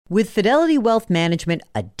With Fidelity Wealth Management,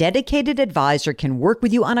 a dedicated advisor can work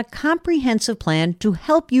with you on a comprehensive plan to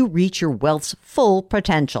help you reach your wealth's full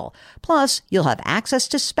potential. Plus, you'll have access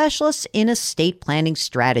to specialists in estate planning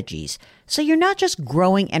strategies. So you're not just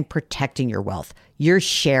growing and protecting your wealth, you're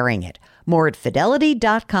sharing it. More at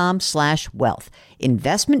fidelity.com/wealth.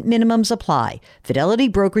 Investment minimums apply. Fidelity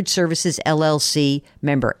Brokerage Services, LLC,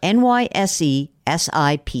 member NYSE,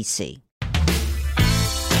 SIPC.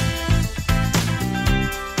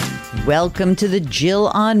 Welcome to the Jill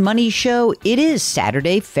on Money Show. It is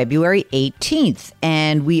Saturday, February 18th,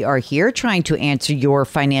 and we are here trying to answer your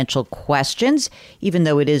financial questions. Even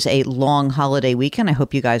though it is a long holiday weekend, I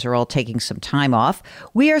hope you guys are all taking some time off.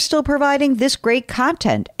 We are still providing this great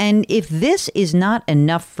content, and if this is not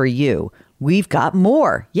enough for you, we've got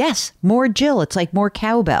more. Yes, more Jill. It's like more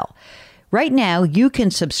cowbell. Right now, you can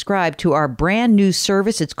subscribe to our brand new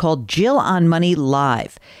service. It's called Jill on Money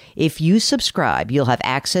Live. If you subscribe, you'll have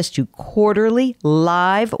access to quarterly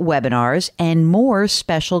live webinars and more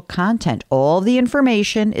special content. All the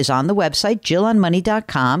information is on the website,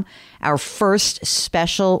 jillonmoney.com. Our first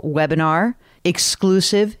special webinar,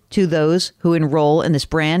 exclusive to those who enroll in this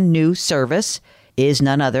brand new service, is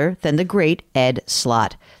none other than the great Ed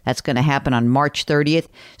Slott. That's going to happen on March 30th.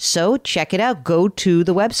 So check it out. Go to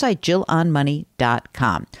the website,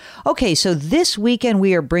 jillonmoney.com. Okay, so this weekend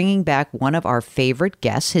we are bringing back one of our favorite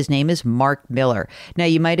guests. His name is Mark Miller. Now,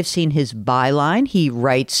 you might have seen his byline. He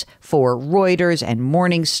writes for Reuters and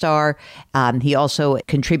Morningstar. He also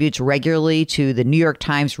contributes regularly to the New York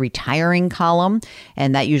Times retiring column,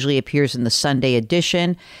 and that usually appears in the Sunday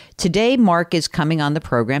edition. Today, Mark is coming on the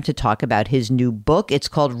program to talk about his new book. It's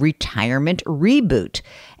called Retirement Reboot.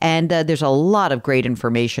 And there's a lot of great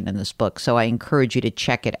information in this book, so I encourage you to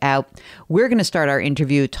check it out. We're going to start our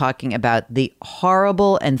interview talking about the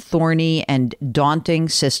horrible and thorny and daunting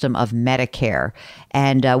system of Medicare.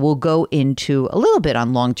 And we'll go into a little bit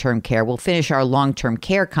on long-term care. We'll finish our long-term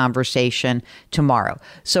care conversation tomorrow.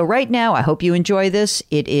 So right now, I hope you enjoy this.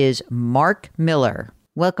 It is Mark Miller.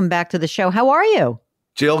 Welcome back to the show. How are you?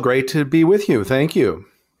 Jill, great to be with you. Thank you.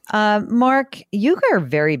 Mark, you are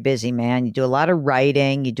very busy, man. You do a lot of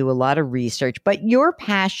writing, you do a lot of research, but your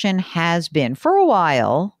passion has been for a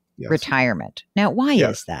while, retirement. Now, why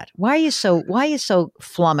is that? Why are you so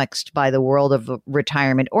flummoxed by the world of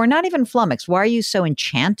retirement, or not even flummoxed? Why are you so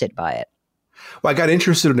enchanted by it? Well, I got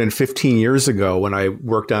interested in it 15 years ago when I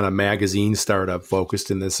worked on a magazine startup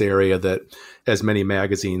focused in this area that, as many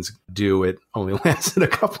magazines do, it only lasted a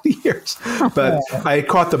couple of years. But I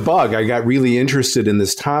caught the bug. I got really interested in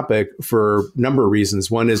this topic for a number of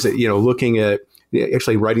reasons. One is that, looking at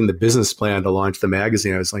actually writing the business plan to launch the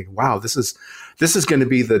magazine, I was like, wow, this is going to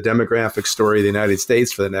be the demographic story of the United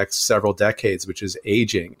States for the next several decades, which is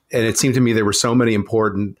aging. And it seemed to me there were so many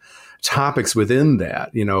important topics within that,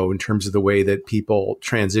 in terms of the way that people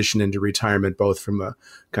transition into retirement, both from a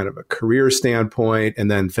kind of a career standpoint and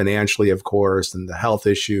then financially, of course, and the health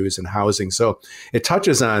issues and housing. So it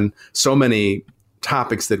touches on so many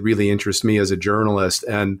topics that really interest me as a journalist.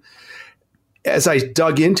 And as I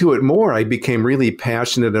dug into it more, I became really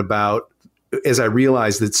passionate about, as I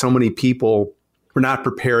realized that so many people were not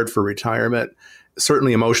prepared for retirement,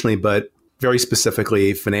 certainly emotionally, but very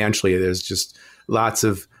specifically financially. There's just lots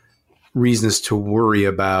of reasons to worry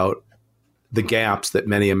about the gaps that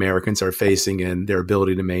many Americans are facing in their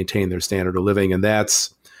ability to maintain their standard of living. And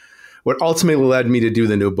that's what ultimately led me to do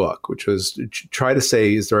the new book, which was to try to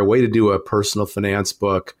say, is there a way to do a personal finance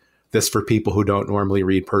book that's for people who don't normally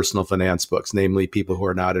read personal finance books, namely people who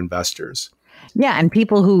are not investors? Yeah, and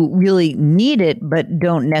people who really need it but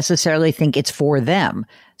don't necessarily think it's for them.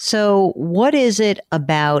 So what is it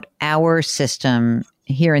about our system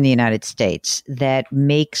here in the United States that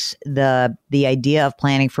makes the idea of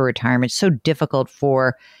planning for retirement so difficult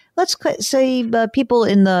for, let's say, people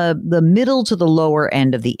in the middle to the lower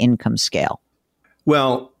end of the income scale?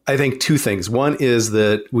 Well, I think two things. One is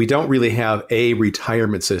that we don't really have a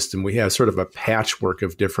retirement system. We have sort of a patchwork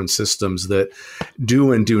of different systems that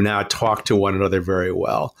do and do not talk to one another very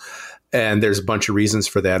well. And there's a bunch of reasons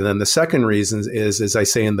for that. And then the second reason is, as I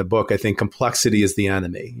say in the book, I think complexity is the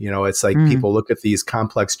enemy. It's like people look at these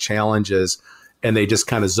complex challenges and they just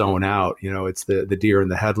kind of zone out. It's the deer in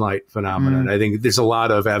the headlight phenomenon. I think there's a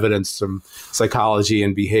lot of evidence from psychology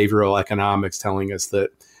and behavioral economics telling us that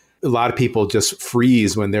a lot of people just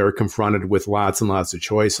freeze when they're confronted with lots and lots of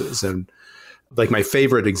choices. And like my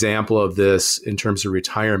favorite example of this in terms of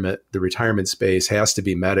retirement, the retirement space has to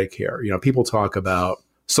be Medicare. People talk about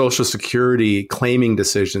Social Security claiming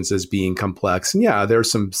decisions as being complex. And yeah, there's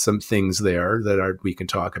some things there that we can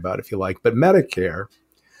talk about if you like. But Medicare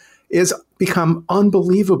is become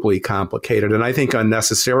unbelievably complicated, and I think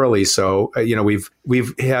unnecessarily so.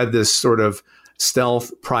 We've had this sort of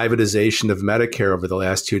stealth privatization of Medicare over the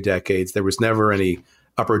last 2 decades. There was never any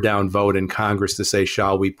up or down vote in Congress to say,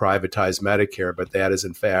 shall we privatize Medicare? But that is,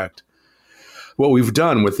 in fact, what we've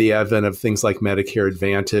done with the advent of things like Medicare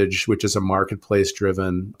Advantage, which is a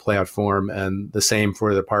marketplace-driven platform, and the same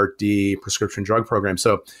for the Part D prescription drug program.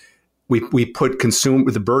 So we put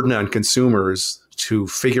the burden on consumers to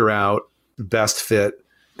figure out best fit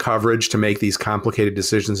coverage to make these complicated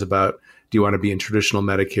decisions about, do you want to be in traditional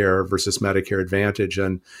Medicare versus Medicare Advantage?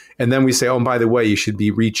 And then we say, oh, and by the way, you should be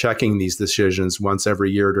rechecking these decisions once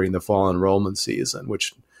every year during the fall enrollment season,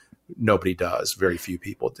 which nobody does. Very few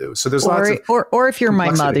people do. So there's lots of or if you're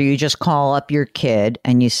complexity. My mother, you just call up your kid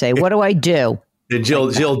and you say, what do I do? And Jill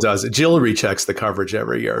does it. Jill rechecks the coverage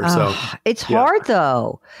every year. So it's hard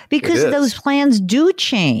though, because those plans do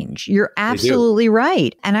change. You're absolutely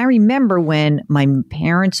right. And I remember when my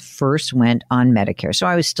parents first went on Medicare. So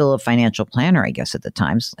I was still a financial planner, I guess, at the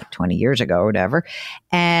time, like 20 years ago or whatever.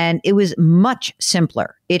 And it was much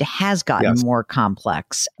simpler. It has gotten more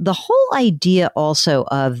complex. The whole idea also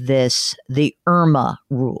of the IRMA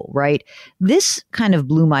rule, right? This kind of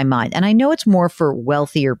blew my mind. And I know it's more for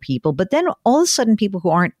wealthier people, but then all of a sudden people who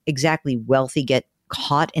aren't exactly wealthy get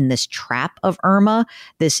caught in this trap of IRMA,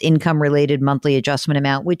 this income related monthly adjustment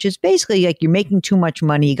amount, which is basically like you're making too much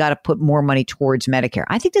money. You got to put more money towards Medicare.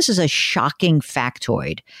 I think this is a shocking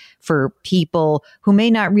factoid for people who may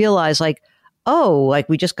not realize, like, oh, like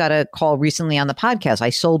we just got a call recently on the podcast.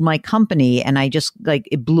 I sold my company and I just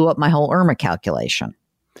it blew up my whole IRMA calculation.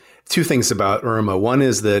 2 things about IRMA. One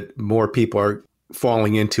is that more people are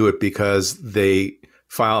falling into it because they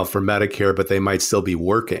file for Medicare, but they might still be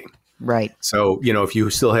working. Right. So, if you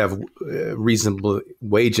still have reasonable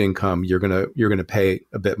wage income, you're gonna pay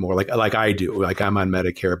a bit more, like I do. Like I'm on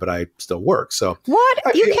Medicare, but I still work. So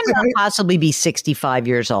what? You cannot possibly be 65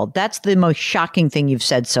 years old. That's the most shocking thing you've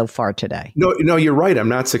said so far today. No, you're right. I'm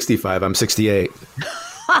not 65. I'm 68.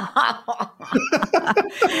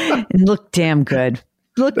 And look damn good.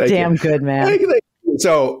 Look damn good, man.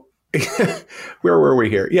 So where were we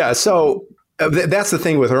here? Yeah. So that's the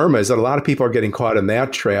thing with IRMA, is that a lot of people are getting caught in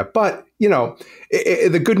that trap. But,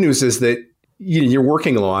 the good news is that you're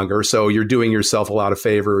working longer, so you're doing yourself a lot of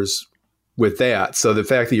favors with that. So the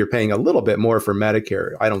fact that you're paying a little bit more for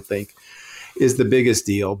Medicare, I don't think is the biggest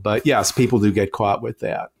deal. But yes, people do get caught with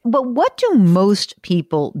that. But what do most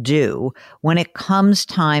people do when it comes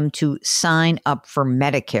time to sign up for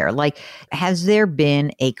Medicare? Like, has there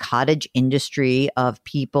been a cottage industry of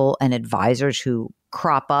people and advisors who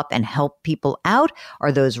crop up and help people out?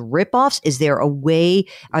 Are those ripoffs? Is there a way?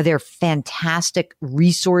 Are there fantastic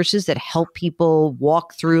resources that help people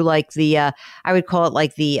walk through, like I would call it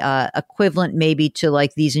like the equivalent maybe to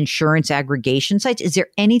like these insurance aggregation sites? Is there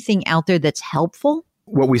anything out there that's helpful?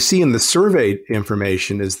 What we see in the survey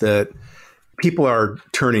information is that people are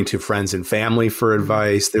turning to friends and family for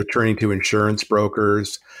advice. They're turning to insurance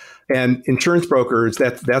brokers. And insurance brokers,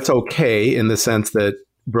 that's okay in the sense that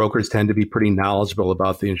brokers tend to be pretty knowledgeable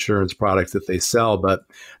about the insurance products that they sell. But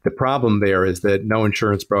the problem there is that no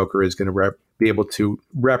insurance broker is going to be able to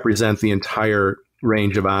represent the entire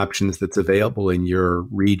range of options that's available in your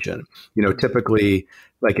region. Typically,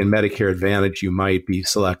 like in Medicare Advantage, you might be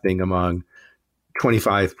selecting among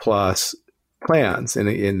 25 plus plans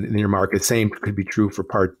in your market. Same could be true for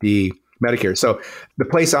Part D Medicare. So the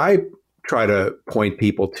place I try to point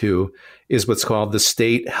people to is what's called the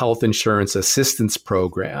State Health Insurance Assistance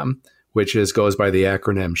Program, which goes by the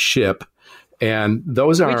acronym SHIP. And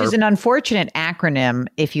which is an unfortunate acronym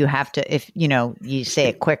if you say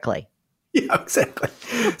it quickly. Yeah, exactly.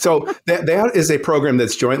 So that is a program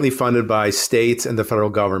that's jointly funded by states and the federal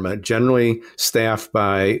government, generally staffed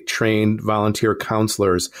by trained volunteer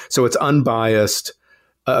counselors. So it's unbiased,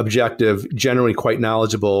 objective, generally quite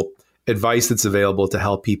knowledgeable advice that's available to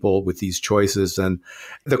help people with these choices. And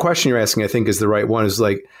the question you're asking, I think, is the right one, is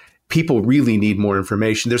like, people really need more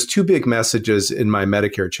information. There's 2 big messages in my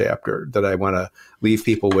Medicare chapter that I want to leave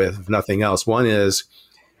people with, if nothing else. One is,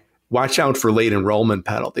 watch out for late enrollment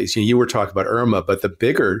penalties. You were talking about IRMA, but the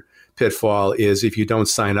bigger pitfall is if you don't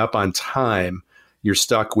sign up on time, you're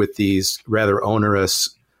stuck with these rather onerous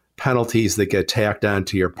penalties that get tacked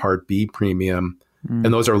onto your Part B premium.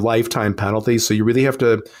 And those are lifetime penalties. So you really have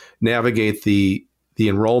to navigate the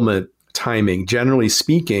enrollment timing. Generally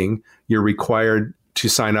speaking, you're required to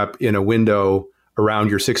sign up in a window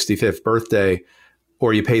around your 65th birthday,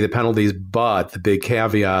 or you pay the penalties. But the big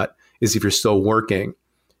caveat is if you're still working,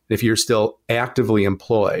 if you're still actively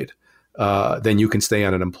employed, then you can stay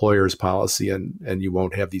on an employer's policy and you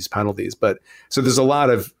won't have these penalties. But so there's a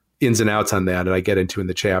lot of ins and outs on that, and I get into in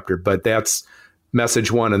the chapter. But that's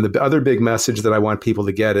message one. And the other big message that I want people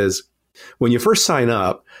to get is when you first sign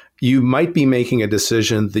up, you might be making a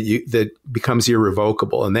decision that becomes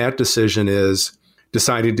irrevocable. And that decision is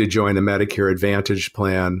deciding to join a Medicare Advantage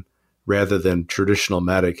plan rather than traditional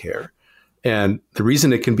Medicare. And the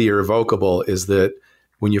reason it can be irrevocable is that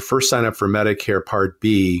when you first sign up for Medicare Part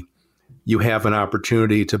B, you have an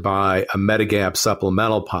opportunity to buy a Medigap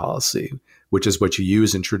supplemental policy, which is what you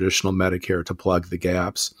use in traditional Medicare to plug the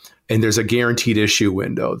gaps. And there's a guaranteed issue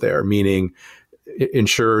window there, meaning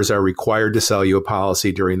insurers are required to sell you a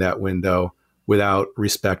policy during that window without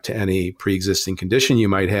respect to any pre-existing condition you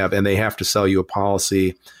might have, and they have to sell you a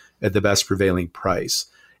policy at the best prevailing price.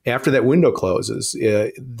 After that window closes,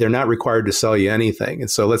 they're not required to sell you anything. And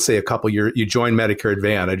so let's say a couple years, you join Medicare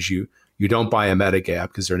Advantage, you don't buy a Medigap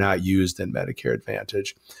because they're not used in Medicare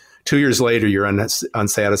Advantage. 2 years later, you're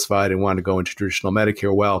unsatisfied and want to go into traditional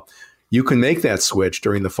Medicare. Well, you can make that switch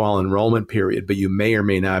during the fall enrollment period, but you may or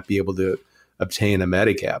may not be able to obtain a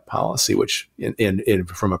Medigap policy, which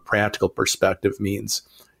from a practical perspective means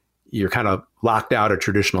you're kind of locked out of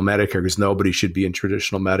traditional Medicare because nobody should be in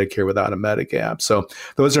traditional Medicare without a Medigap. So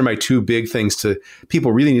those are my two big things.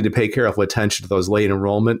 People really need to pay careful attention to those late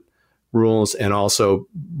enrollment rules and also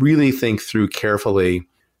really think through carefully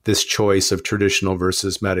this choice of traditional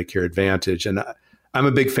versus Medicare Advantage. And I'm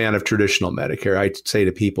a big fan of traditional Medicare. I say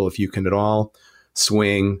to people, if you can at all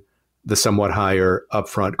swing the somewhat higher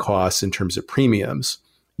upfront costs in terms of premiums,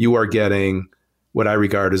 you are getting what I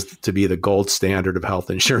regard as to be the gold standard of health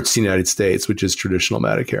insurance in the United States, which is traditional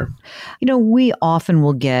Medicare. You know, we often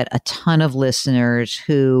will get a ton of listeners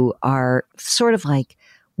who are sort of like,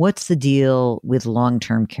 what's the deal with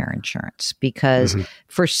long-term care insurance? Because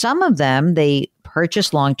for some of them, they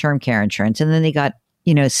purchased long-term care insurance and then they got,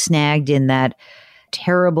 snagged in that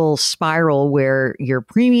terrible spiral where your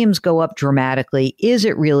premiums go up dramatically. Is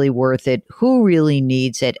it really worth it? Who really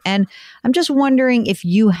needs it? And I'm just wondering if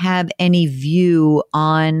you have any view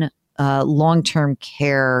on long-term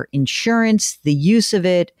care insurance, the use of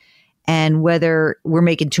it, and whether we're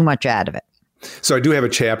making too much out of it. So I do have a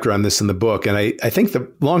chapter on this in the book, and I think the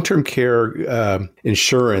long-term care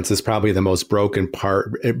insurance is probably the most broken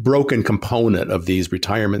component of these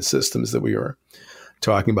retirement systems that we were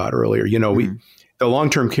talking about earlier. The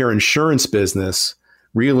long-term care insurance business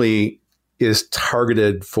really is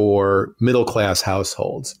targeted for middle-class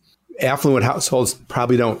households. Affluent households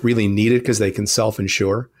probably don't really need it because they can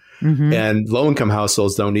self-insure, and low-income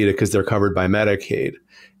households don't need it because they're covered by Medicaid.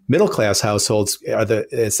 Middle-class households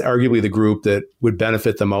it's arguably the group that would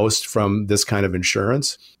benefit the most from this kind of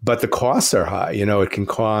insurance, but the costs are high. It can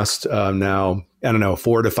cost now,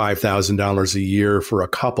 $4,000 to $5,000 a year for a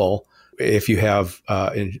couple if you have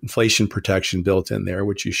inflation protection built in there,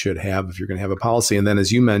 which you should have if you're going to have a policy. And then,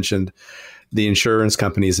 as you mentioned, the insurance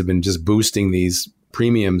companies have been just boosting these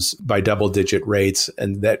premiums by double-digit rates,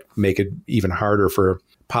 and that make it even harder for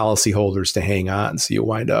policyholders to hang on. So you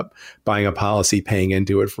wind up buying a policy, paying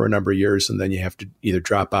into it for a number of years, and then you have to either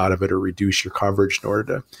drop out of it or reduce your coverage in order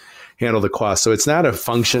to handle the cost. So it's not a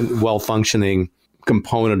well-functioning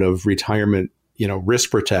component of retirement, risk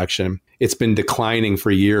protection. It's been declining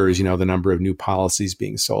for years. The number of new policies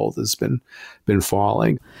being sold has been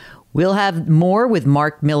falling. We'll have more with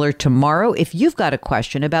Mark Miller tomorrow. If you've got a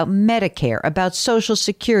question about Medicare, about Social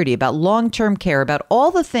Security, about long-term care, about all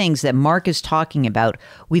the things that Mark is talking about,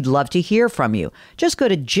 we'd love to hear from you. Just go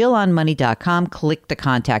to JillOnMoney.com, click the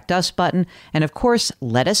Contact Us button, and of course,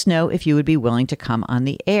 let us know if you would be willing to come on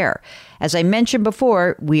the air. As I mentioned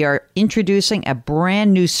before, we are introducing a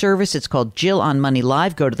brand new service. It's called Jill on Money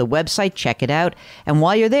Live. Go to the website, check it out. And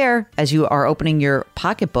while you're there, as you are opening your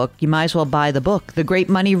pocketbook, you might as well buy the book, The Great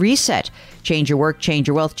Money Reset. Change your work, change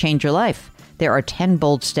your wealth, change your life. There are 10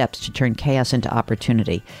 bold steps to turn chaos into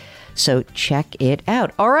opportunity. So check it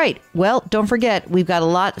out. All right. Well, don't forget, we've got a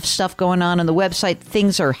lot of stuff going on the website.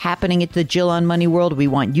 Things are happening at the Jill on Money world. We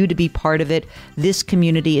want you to be part of it. This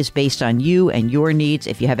community is based on you and your needs.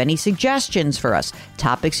 If you have any suggestions for us,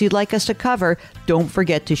 topics you'd like us to cover, don't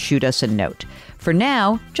forget to shoot us a note. For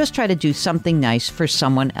now, just try to do something nice for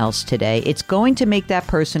someone else today. It's going to make that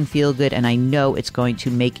person feel good, and I know it's going to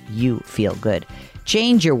make you feel good.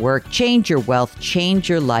 Change your work, change your wealth, change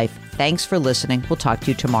your life. Thanks for listening. We'll talk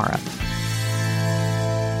to you tomorrow.